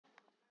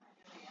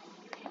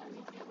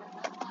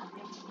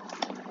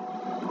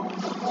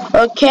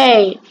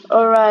Okay,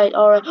 alright,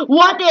 alright.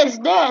 What is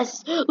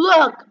this?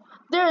 Look!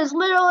 There's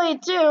literally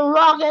two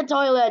rocket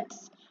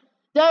toilets.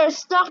 They're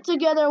stuck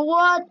together.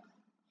 What?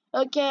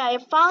 Okay, I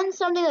found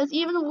something that's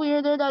even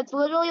weirder. That's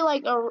literally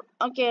like a.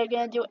 Okay, I'm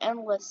gonna do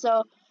endless.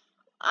 So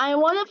I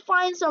want to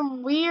find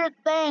some weird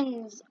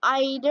things.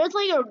 There's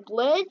like a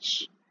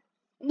glitch.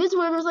 This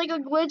where there's like a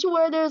glitch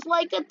where there's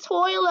like a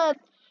toilet.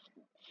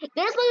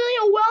 There's literally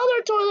a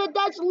welder toilet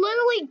that's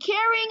literally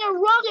carrying a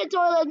rocket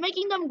toilet,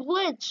 making them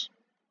glitch.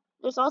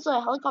 There's also a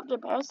helicopter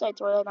parasite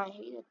toilet, and I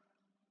hate it.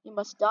 You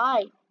must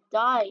die,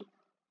 die,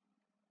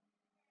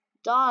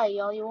 die.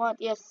 All you want,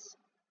 yes.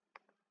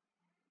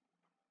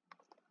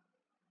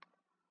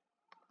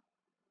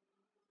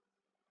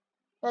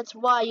 That's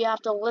why you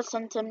have to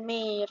listen to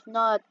me. If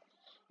not,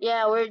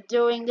 yeah, we're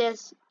doing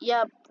this.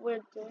 Yep, we're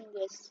doing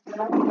this.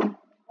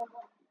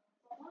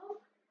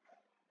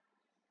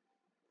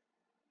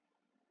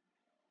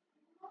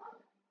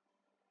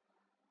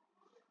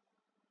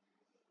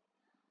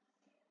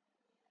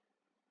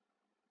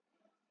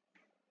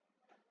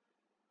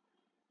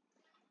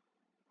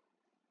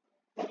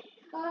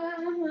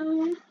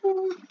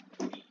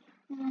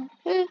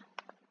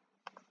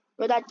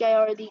 But that guy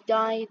already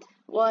died.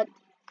 What?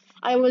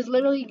 I was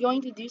literally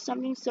going to do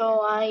something, so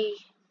I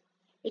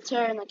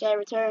returned. Like I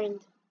returned.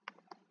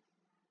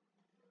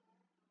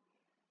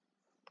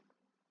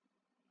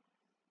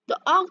 The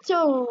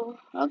Octo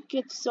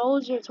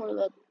Soldier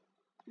toilet.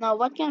 Now,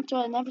 what kind of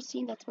toilet? I've never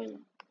seen that toilet.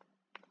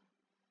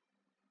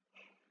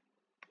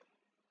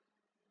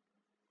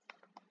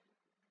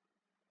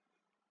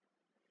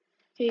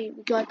 Okay,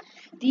 we got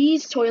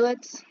these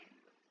toilets,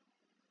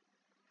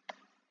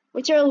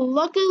 which are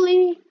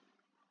luckily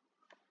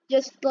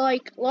just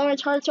like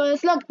large hard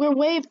toilets. Look, we're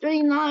wave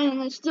 39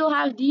 and I still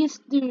have these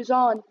dudes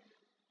on.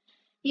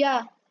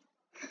 Yeah,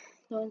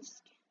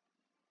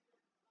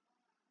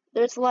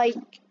 there's like,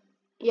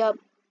 yep.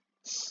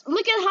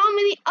 Look at how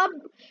many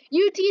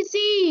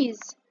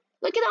UTCs.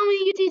 Look at how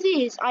many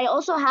UTCs. I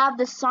also have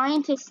the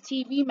Scientist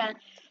TV, man,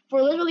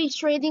 for literally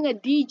trading a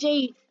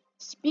DJ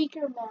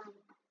speaker, man.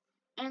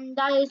 And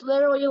that is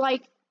literally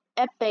like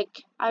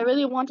epic. I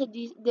really wanted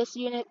this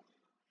unit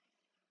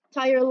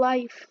entire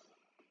life.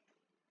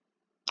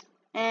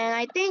 And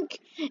I think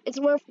it's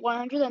worth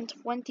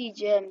 120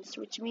 gems,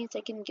 which means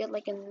I can get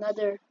like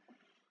another.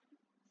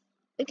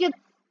 Look at,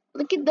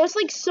 there's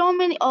like so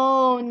many.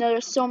 Oh no,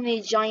 there's so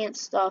many giant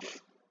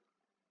stuff.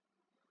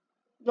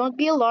 Don't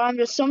be alarmed.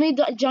 There's so many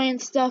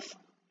giant stuff.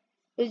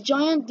 The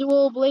giant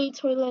dual blade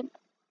toilet.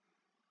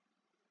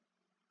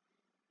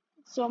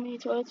 So many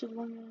toilets with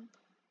 1 million.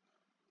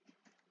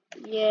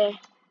 Yeah.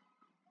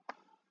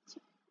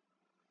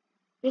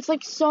 There's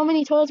like so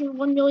many toilets with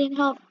 1 million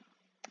health.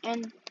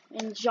 And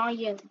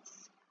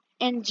giants.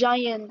 And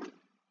giant.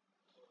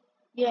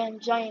 Yeah,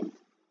 and giant.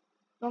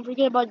 Don't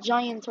forget about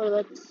giant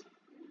toilets.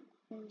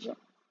 Look,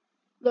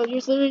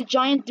 there's literally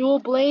giant dual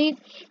blade.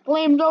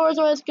 Flamethrowers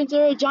are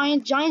considered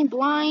giant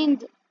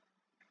blind.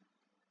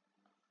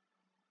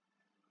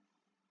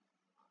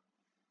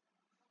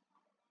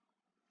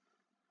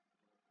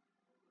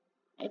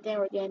 I think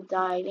we're gonna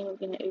die. I think we're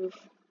gonna oof.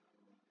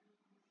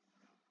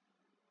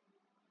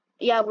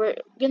 Yeah, we're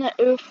gonna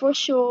oof for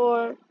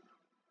sure.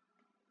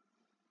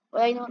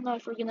 But I don't know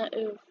if we're gonna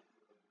oof.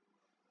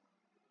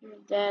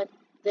 That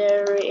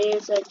there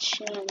is a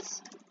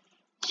chance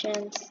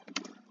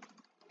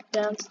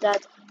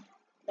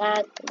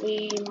that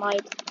we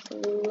might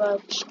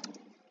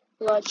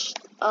clutch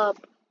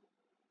up.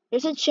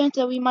 There's a chance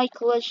that we might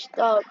clutch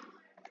up.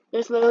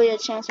 There's literally a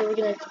chance that we're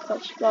gonna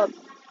clutch up.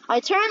 I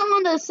turn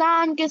on the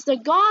sound because the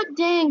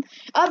goddamn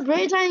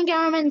Britain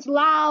government's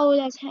loud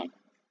as heck.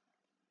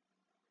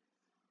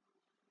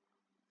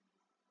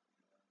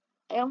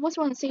 I almost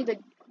want to say the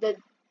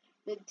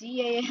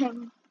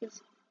DAM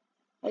because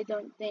I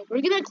don't think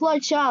we're gonna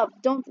clutch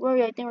up. Don't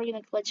worry, I think we're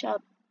gonna clutch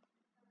up.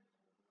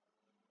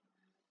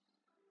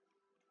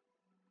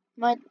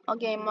 My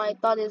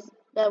thought is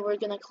that we're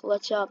gonna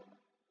clutch up.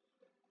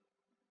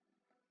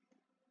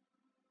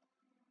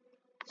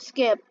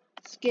 Skip.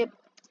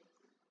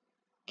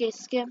 Okay,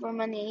 skip for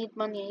money.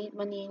 I need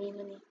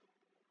money.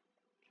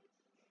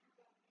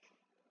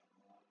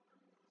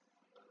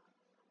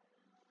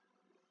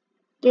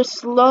 They're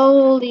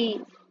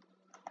slowly.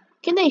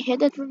 Can they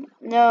hit it from?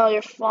 No,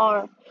 they're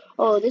far.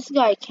 Oh, this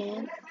guy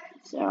can.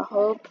 This is our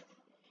hope.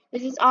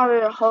 This is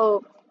our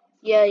hope.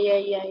 Yeah.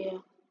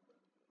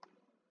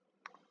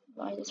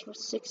 Buy this for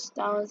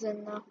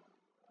 6,000 now.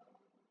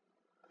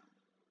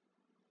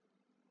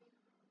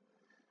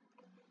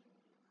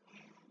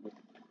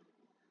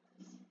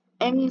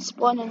 Enemy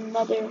spawn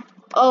another.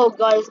 Oh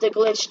god, it's the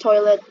glitch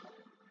toilet.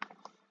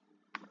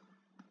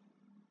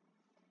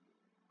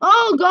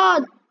 Oh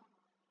god!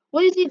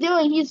 What is he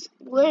doing? He's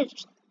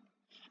glitched.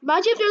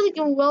 Imagine if there's like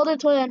a welded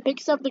toilet and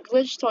picks up the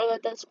glitch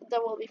toilet.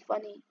 That will be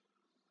funny.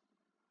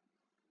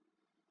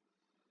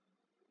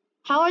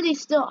 How is he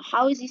still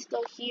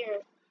here?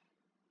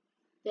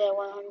 Yeah,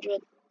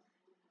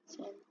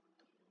 110.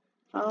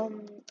 How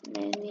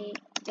many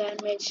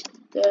damage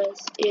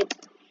does it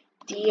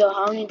deal?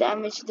 How many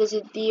damage does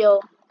it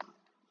deal?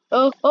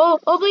 Oh,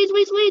 please,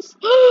 please, please.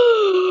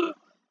 Whoa,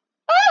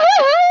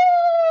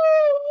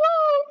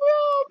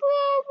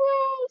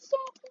 bro, so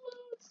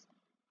close.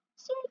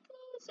 So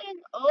close and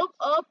up.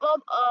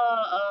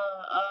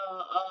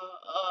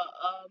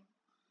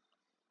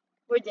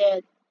 We're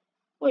dead.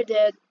 We're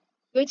dead.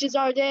 Witches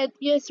are dead.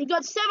 Yes, we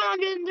got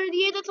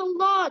 738. That's a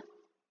lot.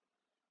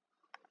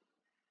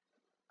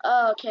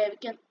 Okay, we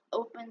can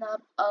open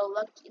up a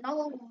lucky, not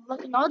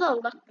a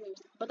luck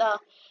boost, but a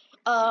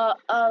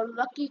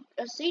lucky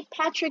St.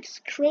 Patrick's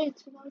Crit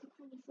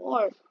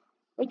 2024.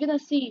 We're gonna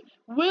see.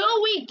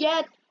 Will we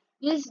get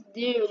this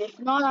dude? If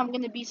not, I'm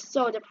gonna be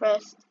so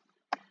depressed.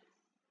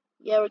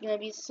 Yeah, I'm gonna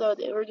be so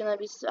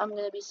depressed.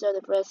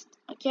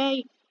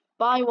 Okay,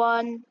 buy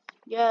one.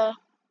 Yeah,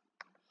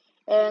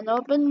 and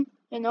open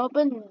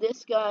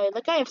this guy.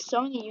 Look, I have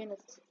so many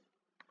units.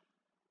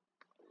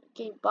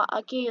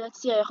 Okay,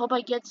 let's see. I hope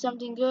I get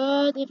something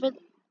good. If it,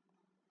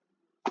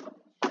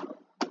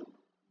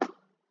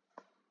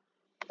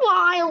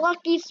 why,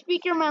 lucky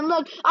speaker man?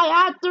 Look, I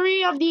had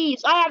 3 of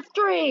these. I have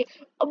 3.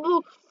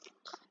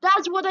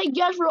 That's what I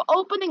get for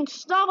opening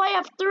stuff. I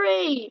have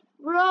 3.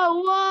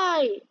 Bro,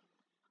 why?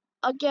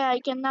 Okay, I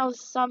can now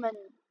summon.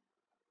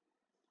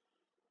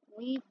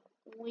 We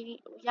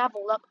have a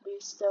luck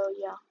boost, so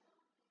yeah.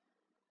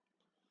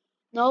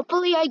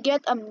 Hopefully I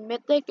get a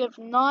mythic. If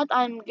not,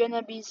 I'm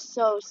gonna be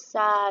so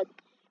sad.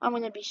 I'm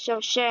gonna be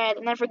so sad.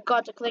 And I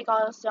forgot to click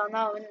also.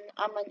 Now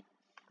I'm a nerd.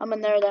 I'm a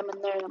nerd. I'm a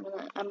nerd.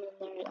 I'm a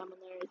nerd.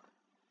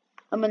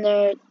 I'm a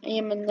nerd. I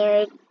am a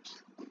nerd.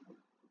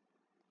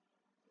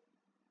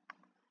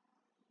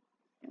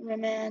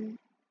 Man,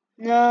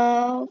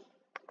 no.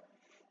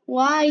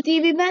 Why,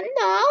 TV man?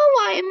 No.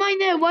 Why am I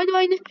there? Why do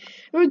I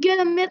never get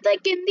a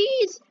mythic in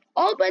these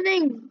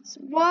openings?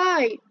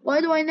 Why?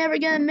 Why do I never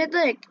get a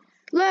mythic?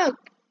 Look.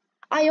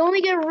 I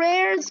only get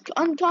rares,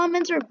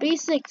 uncommons, or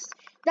basics.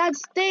 That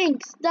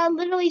stinks. That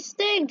literally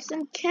stinks.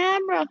 And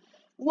camera.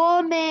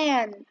 Whoa,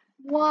 man.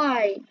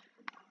 Why?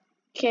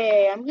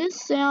 Okay, I'm gonna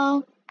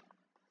sell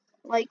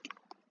like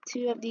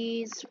 2 of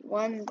these,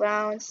 1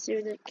 browns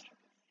to the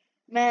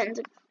man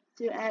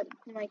to add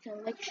to my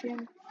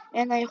collection.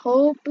 And I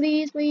hope,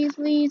 please.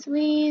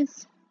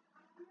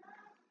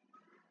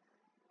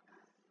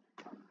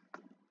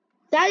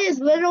 That is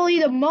literally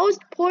the most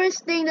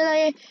poorest thing that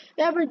I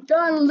ever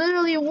done.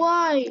 Literally,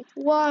 why?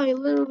 Why?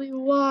 Literally,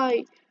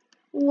 why?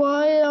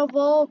 Why of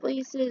all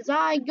places?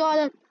 I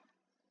gotta.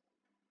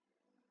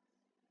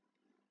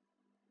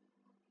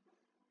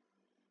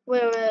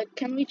 Wait,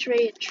 can we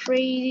trade?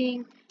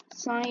 Trading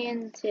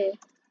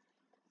scientist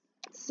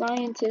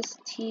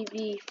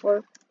TV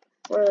for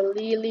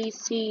Lily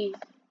C.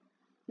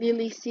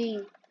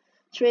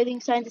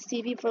 Trading scientist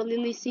TV for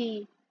Lily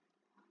C.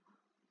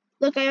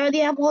 Look, I already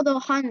have all the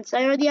hunts.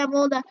 I already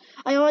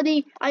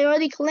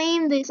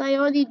claimed this. I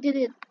already did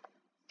it.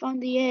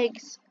 Found the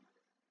eggs.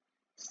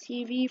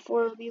 TV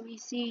for Lily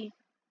C.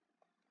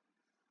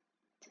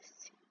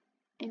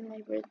 In my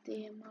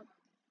birthday, I'm up.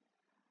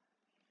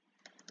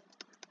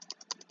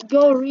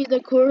 Go read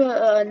the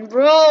Quran,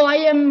 bro. I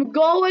am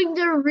going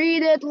to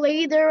read it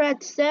later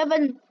at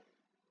 7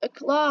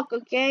 o'clock.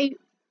 Okay.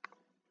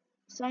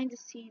 Sign the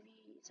CV.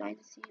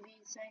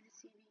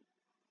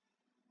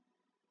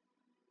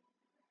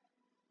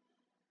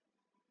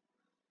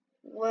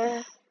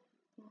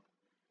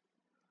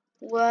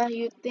 What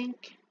you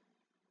think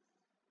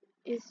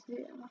is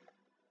the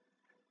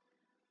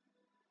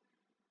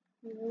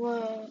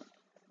what?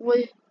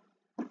 What?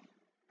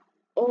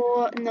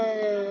 Oh no.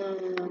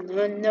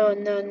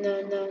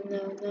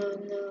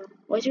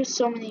 Why is there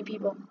so many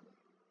people?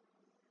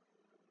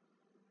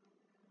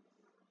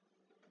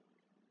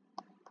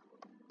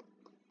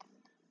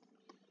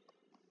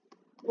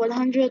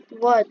 100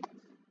 what?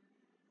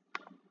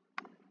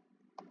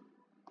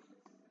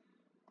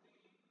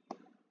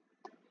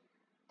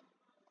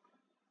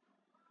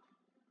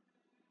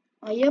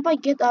 Yep, I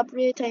get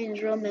upgraded Titan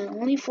Drill Man.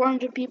 Only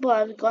 400 people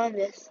have gotten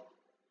this.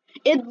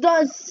 It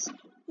does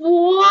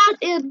what?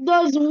 It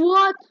does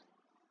what?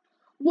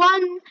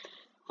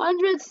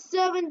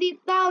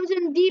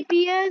 170,000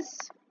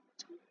 DPS.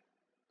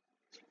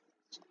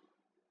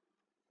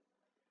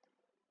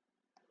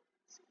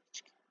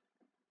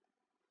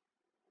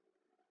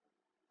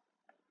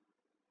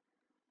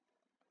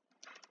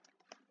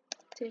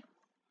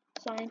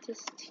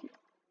 Scientist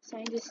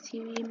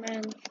TV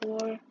man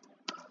for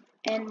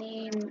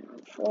any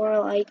for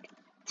like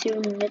 2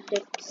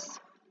 mythics.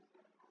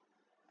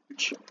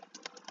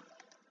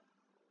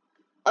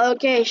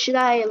 Okay, should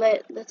I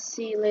let's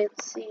see.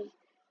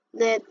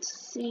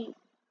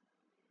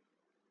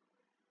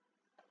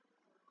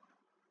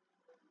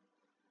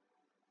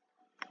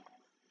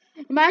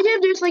 Imagine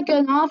if there's like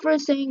an offer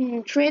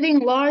saying trading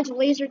large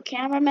laser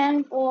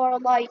cameraman for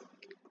like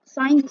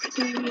science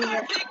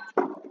TV.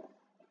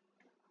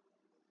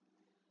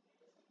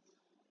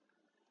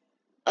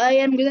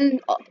 I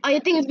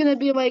think it's gonna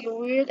be like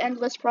weird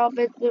endless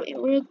profit,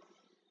 weird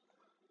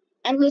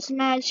endless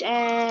match,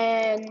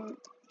 and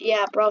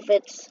yeah,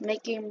 profits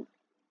making.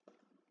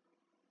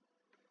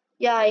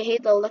 Yeah, I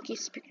hate the lucky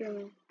speaker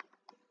man.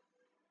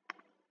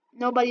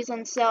 Nobody's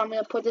on sale. I'm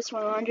gonna put this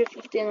for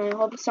 150 and I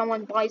hope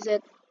someone buys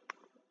it.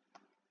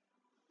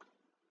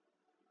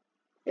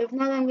 If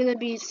not, I'm gonna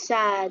be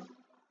sad.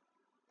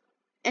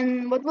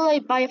 And what will I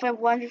buy if I have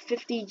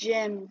 150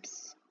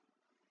 gems?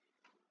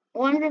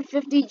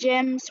 150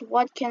 gems,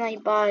 what can I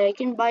buy? I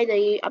can buy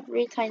the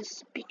upgrade times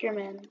speaker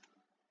man.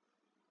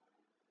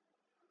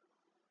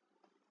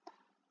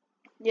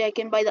 Yeah, I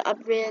can buy the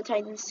upgraded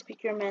Titan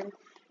speaker man.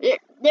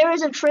 There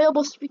is a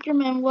tradable speaker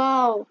man.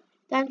 Wow,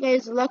 that guy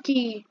is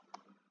lucky.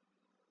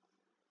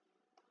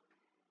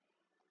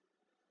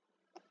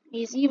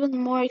 He's even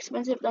more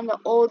expensive than the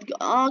old.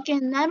 Okay,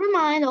 never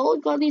mind. The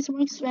old godly is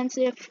more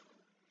expensive.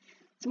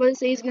 Somebody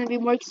say he's gonna be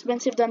more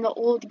expensive than the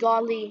old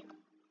godly.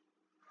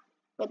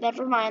 But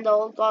never mind. The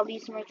old godly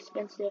is more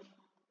expensive.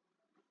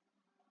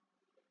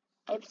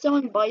 If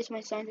someone buys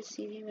my scientist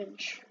TV man,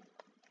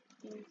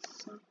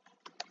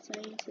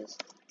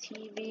 scientist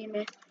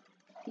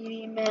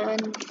TV man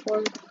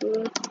for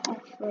good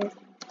offer.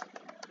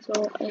 So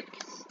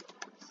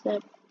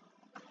accept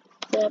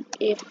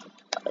if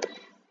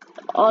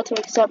auto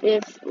accept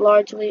if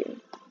largely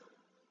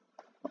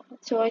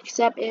to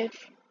accept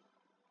if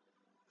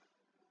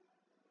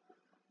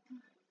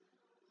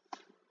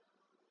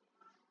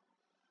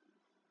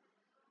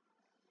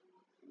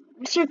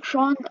Mr.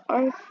 Tron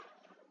or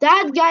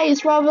that guy is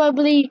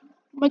probably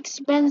more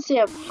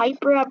expensive.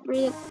 Hyper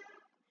upgrade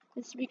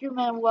the speaker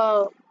man.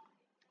 Wow.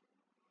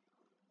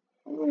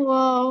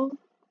 Whoa.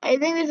 I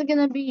think this is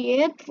gonna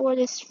be it for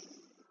this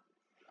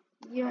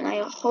video, and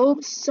I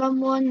hope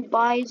someone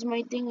buys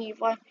my thingy. If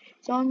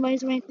someone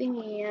buys my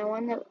thingy, I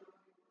want the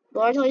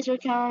large laser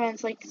cameraman.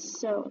 It's like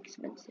so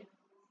expensive.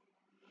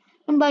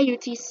 And buy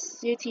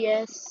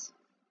UTS.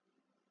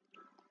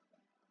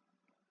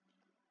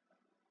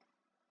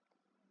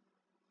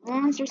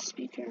 Monster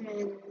speaker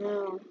man,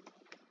 no.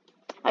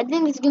 I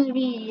think it's gonna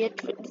be it.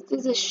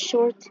 This is a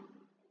short.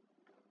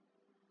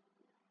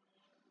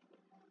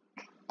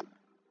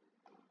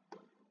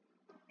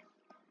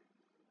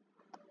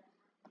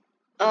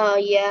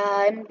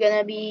 Yeah, I'm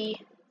gonna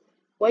be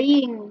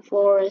waiting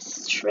for a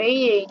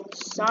trading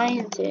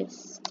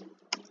scientist.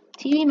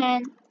 TV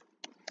man.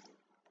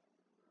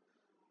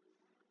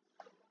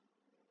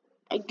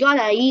 I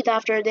gotta eat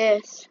after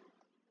this.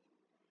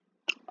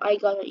 I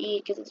gotta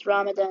eat because it's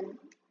Ramadan.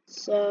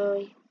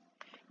 So,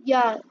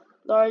 yeah,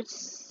 large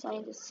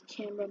scientist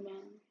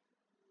cameraman.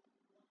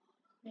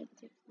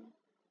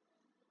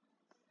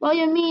 What do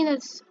you mean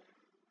it's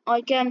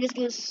okay? I'm just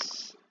gonna.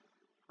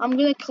 I'm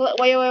gonna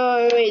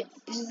wait.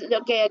 This is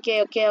okay.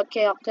 This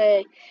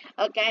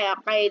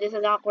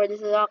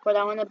is awkward.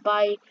 I wanna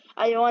buy.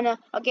 I wanna.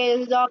 Okay,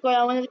 this is awkward.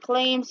 I wanna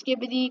claim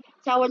Skibidi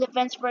tower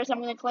defense first. I'm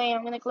gonna claim.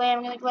 I'm gonna claim.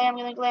 I'm gonna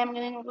claim.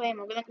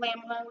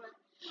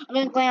 What?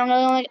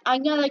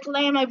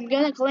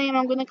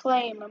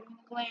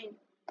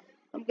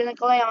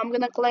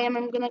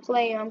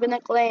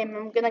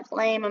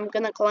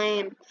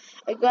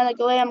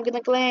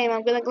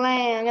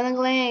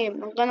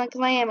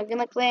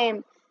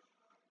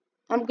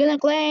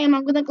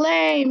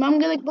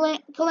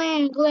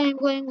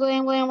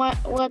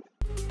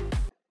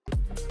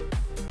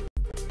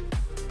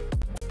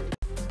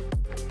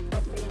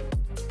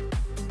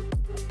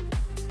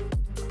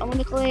 I'm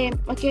gonna claim.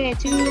 Okay,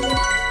 2.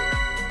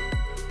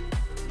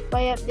 If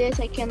I have this,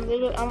 I can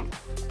literally.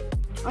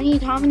 I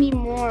need how many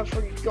more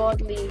for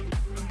godly?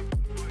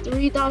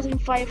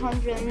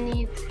 3,500. I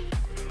need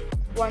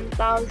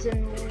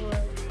 1,000 more.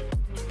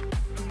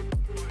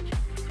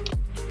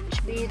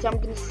 Which means I'm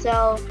gonna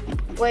sell.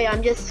 Wait,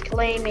 I'm just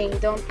claiming.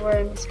 Don't worry,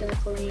 I'm just gonna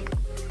claim.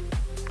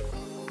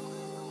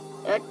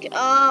 Okay.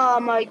 Oh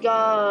my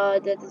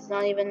god, that is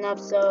not even enough.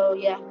 So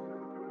yeah.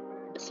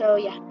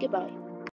 Goodbye.